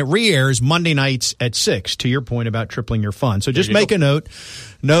iTunes, but then it re-airs Monday nights at 6, to your point about tripling your fun. So just make a note.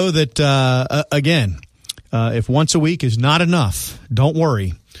 Know that, again, if once a week is not enough, don't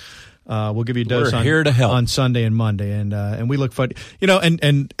worry. We'll give you a dose here to help on Sunday and Monday, and we look forward.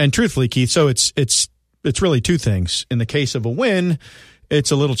 And truthfully, Keith, so it's really 2 things. In the case of a win,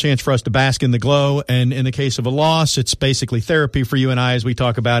 it's a little chance for us to bask in the glow, and in the case of a loss, it's basically therapy for you and I as we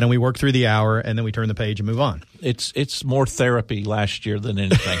talk about, and we work through the hour, and then we turn the page and move on. It's more therapy last year than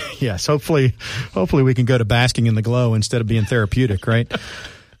anything. Yes, hopefully we can go to basking in the glow instead of being therapeutic, right?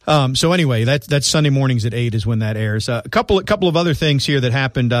 So anyway, that's Sunday mornings at 8 is when that airs. A couple of other things here that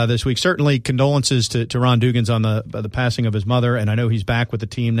happened this week. Certainly condolences to Ron Dugans on the passing of his mother, and I know he's back with the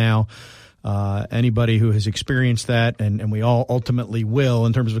team now. Anybody who has experienced that, and we all ultimately will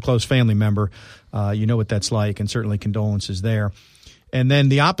in terms of a close family member, you know what that's like, and certainly condolences there. And then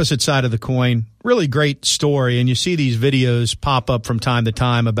the opposite side of the coin, really great story, and you see these videos pop up from time to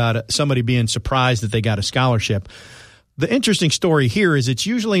time about somebody being surprised that they got a scholarship. The interesting story here is it's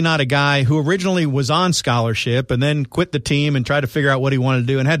usually not a guy who originally was on scholarship and then quit the team and tried to figure out what he wanted to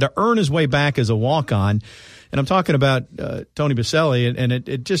do and had to earn his way back as a walk-on. And I'm talking about Tony Boselli, and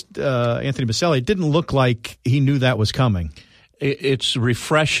it just Anthony Boselli. It didn't look like he knew that was coming. It's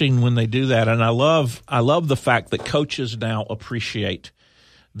refreshing when they do that, and I love the fact that coaches now appreciate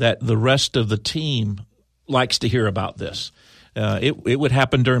that the rest of the team likes to hear about this. It would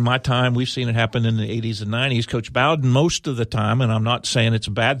happen during my time. We've seen it happen in the 80s and 90s. Coach Bowden, most of the time, and I'm not saying it's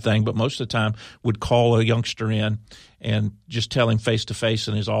a bad thing, but most of the time would call a youngster in and just tell him face-to-face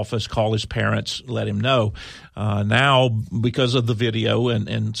in his office, call his parents, let him know. Now, because of the video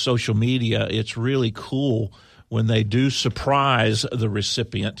and social media, it's really cool when they do surprise the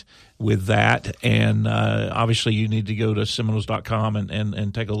recipient with that. And obviously you need to go to Seminoles.com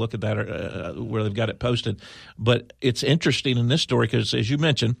and take a look at that where they've got it posted. But it's interesting in this story because, as you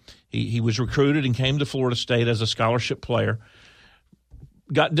mentioned, he was recruited and came to Florida State as a scholarship player,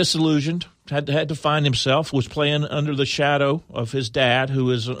 got disillusioned, had to find himself, was playing under the shadow of his dad,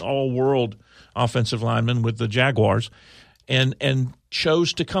 who is an all-world offensive lineman with the Jaguars, and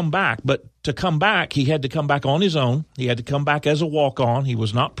chose to come back. But to come back, he had to come back on his own. He had to come back as a walk-on. He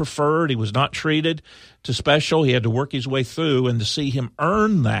was not preferred. He was not treated to special. He had to work his way through, and to see him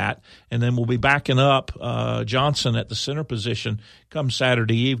earn that, and then we'll be backing up Johnson at the center position come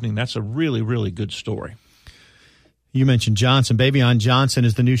Saturday evening. That's a really, really good story. You mentioned Johnson. Bavion Johnson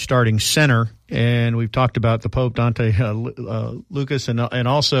is the new starting center, and we've talked about the Pope, Dante Lucas, and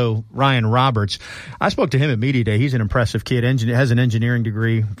also Ryan Roberts. I spoke to him at Media Day. He's an impressive kid. Has an engineering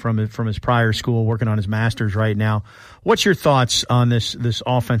degree from his prior school, working on his master's right now. What's your thoughts on this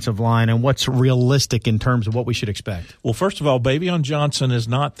offensive line, and what's realistic in terms of what we should expect? Well, first of all, Bavion Johnson is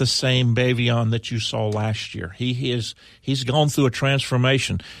not the same Bavion that you saw last year. He's gone through a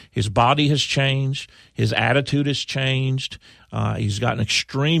transformation. His body has changed. His attitude has changed. He's gotten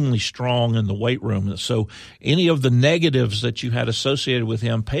extremely strong in the weight room. So any of the negatives that you had associated with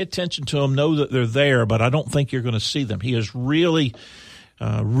him, pay attention to them, know that they're there, but I don't think you're going to see them. He has really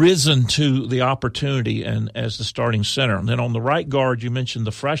risen to the opportunity and as the starting center. And then on the right guard, you mentioned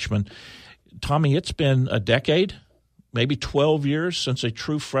the freshman. Tommy, it's been a decade, maybe 12 years since a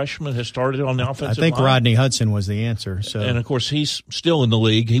true freshman has started on the offensive line. I think Rodney Hudson was the answer. So, and, of course, he's still in the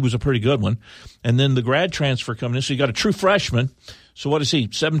league. He was a pretty good one. And then the grad transfer coming in. So you got a true freshman. So what is he,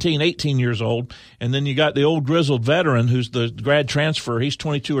 17, 18 years old? And then you got the old grizzled veteran who's the grad transfer. He's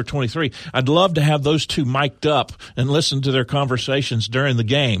 22 or 23. I'd love to have those two mic'd up and listen to their conversations during the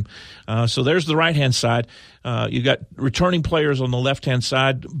game. So there's the right-hand side. You got returning players on the left-hand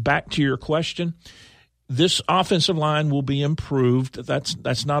side. Back to your question. This offensive line will be improved.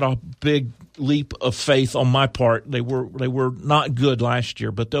 That's not a big leap of faith on my part. They were not good last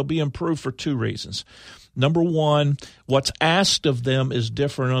year, but they'll be improved for two reasons. Number one, what's asked of them is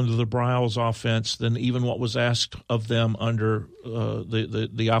different under the Briles offense than even what was asked of them under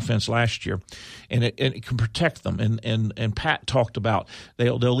the offense last year, and it can protect them. And Pat talked about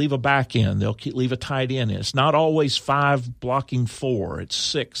they'll leave a back end, they'll leave a tight end in. It's not always 5 blocking 4, it's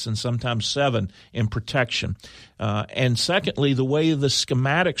 6 and sometimes 7 in protection. And secondly, the way the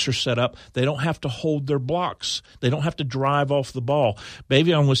schematics are set up, they don't have to hold their blocks. They don't have to drive off the ball.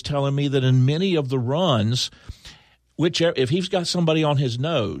 Bavion was telling me that in many of the runs, if he's got somebody on his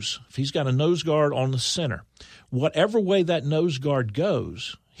nose, if he's got a nose guard on the center, whatever way that nose guard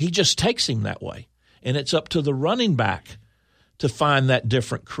goes, he just takes him that way. And it's up to the running back to find that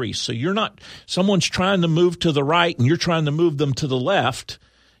different crease. So someone's trying to move to the right and you're trying to move them to the left.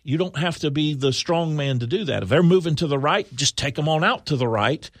 You don't have to be the strong man to do that. If they're moving to the right, just take them on out to the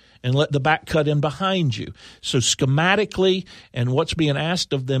right and let the back cut in behind you. So schematically and what's being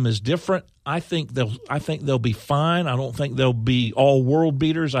asked of them is different. I think they'll be fine. I don't think they'll be all world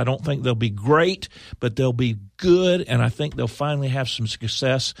beaters. I don't think they'll be great, but they'll be good, and I think they'll finally have some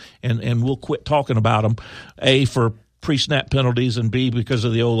success, and we'll quit talking about them, A, for pre-snap penalties, and B, because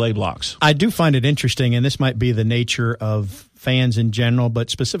of the Olay blocks. I do find it interesting, and this might be the nature of fans in general, but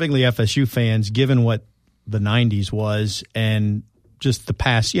specifically FSU fans, given what the 90s was and just the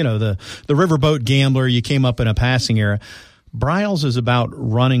past, the riverboat gambler, you came up in a passing era. Briles is about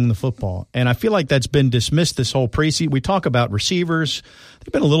running the football. And I feel like that's been dismissed this whole preseason. We talk about receivers.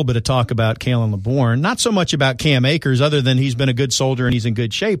 There's been a little bit of talk about Kalen LeBourne, not so much about Cam Akers, other than he's been a good soldier and he's in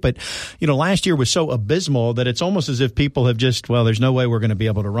good shape. But, last year was so abysmal that it's almost as if people have just, there's no way we're going to be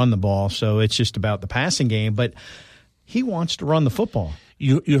able to run the ball. So it's just about the passing game. But he wants to run the football.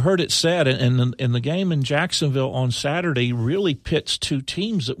 You heard it said, and the game in Jacksonville on Saturday really pits two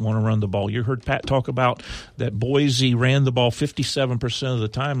teams that want to run the ball. You heard Pat talk about that Boise ran the ball 57% of the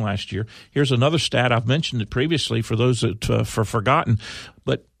time last year. Here's another stat. I've mentioned it previously for those that for forgotten,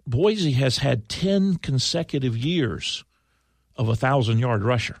 but Boise has had 10 consecutive years of a 1,000-yard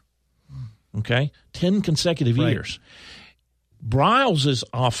rusher. Okay? 10 consecutive years. Briles'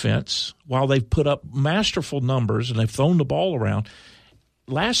 offense, while they've put up masterful numbers and they've thrown the ball around,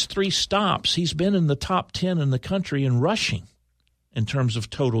 last 3 stops, he's been in the top 10 in the country in rushing in terms of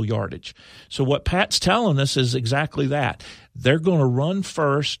total yardage. So what Pat's telling us is exactly that. They're going to run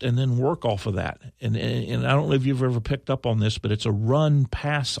first and then work off of that. And I don't know if you've ever picked up on this, but it's a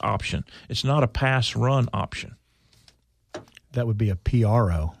run-pass option. It's not a pass-run option. That would be a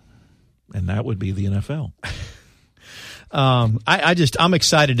PRO. And that would be the NFL. I'm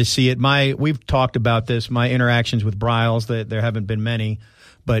excited to see it. We've talked about this, my interactions with Briles, that there haven't been many,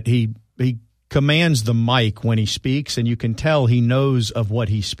 but he commands the mic when he speaks, and you can tell he knows of what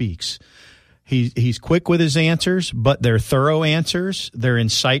he speaks. He's quick with his answers, but they're thorough answers. They're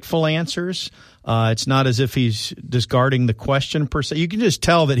insightful answers. It's not as if he's discarding the question per se. You can just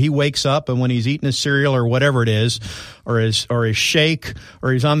tell that he wakes up, and when he's eating his cereal or whatever it is, or his shake,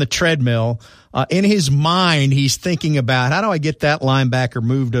 or he's on the treadmill, in his mind he's thinking about, how do I get that linebacker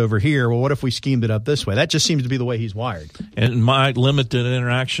moved over here? Well, what if we schemed it up this way? That just seems to be the way he's wired. And my limited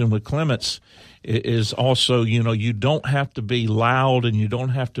interaction with Clements is also, you don't have to be loud and you don't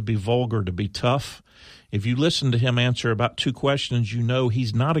have to be vulgar to be tough. If you listen to him answer about 2 questions,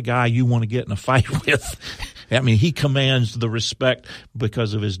 he's not a guy you want to get in a fight with. I mean, he commands the respect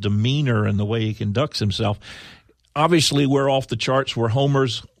because of his demeanor and the way he conducts himself. Obviously, we're off the charts. We're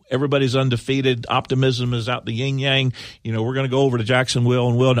homers. Everybody's undefeated. Optimism is out the yin-yang. We're going to go over to Jacksonville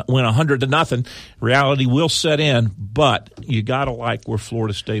and we'll win 100-0. Reality will set in, but you got to like where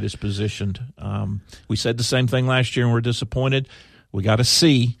Florida State is positioned. We said the same thing last year and we're disappointed. We got to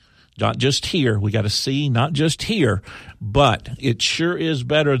see. Not just here. We got to see, not just here. But it sure is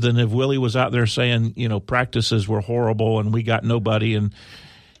better than if Willie was out there saying, practices were horrible and we got nobody, and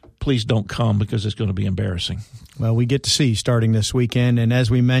please don't come because it's going to be embarrassing. Well, we get to see starting this weekend. And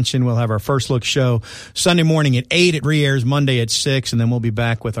as we mentioned, we'll have our first look show Sunday morning at 8. It re-airs Monday at 6. And then we'll be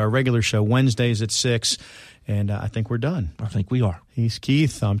back with our regular show Wednesdays at 6. And I think we're done. I think we are. He's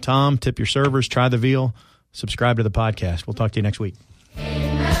Keith. I'm Tom. Tip your servers. Try the veal. Subscribe to the podcast. We'll talk to you next week.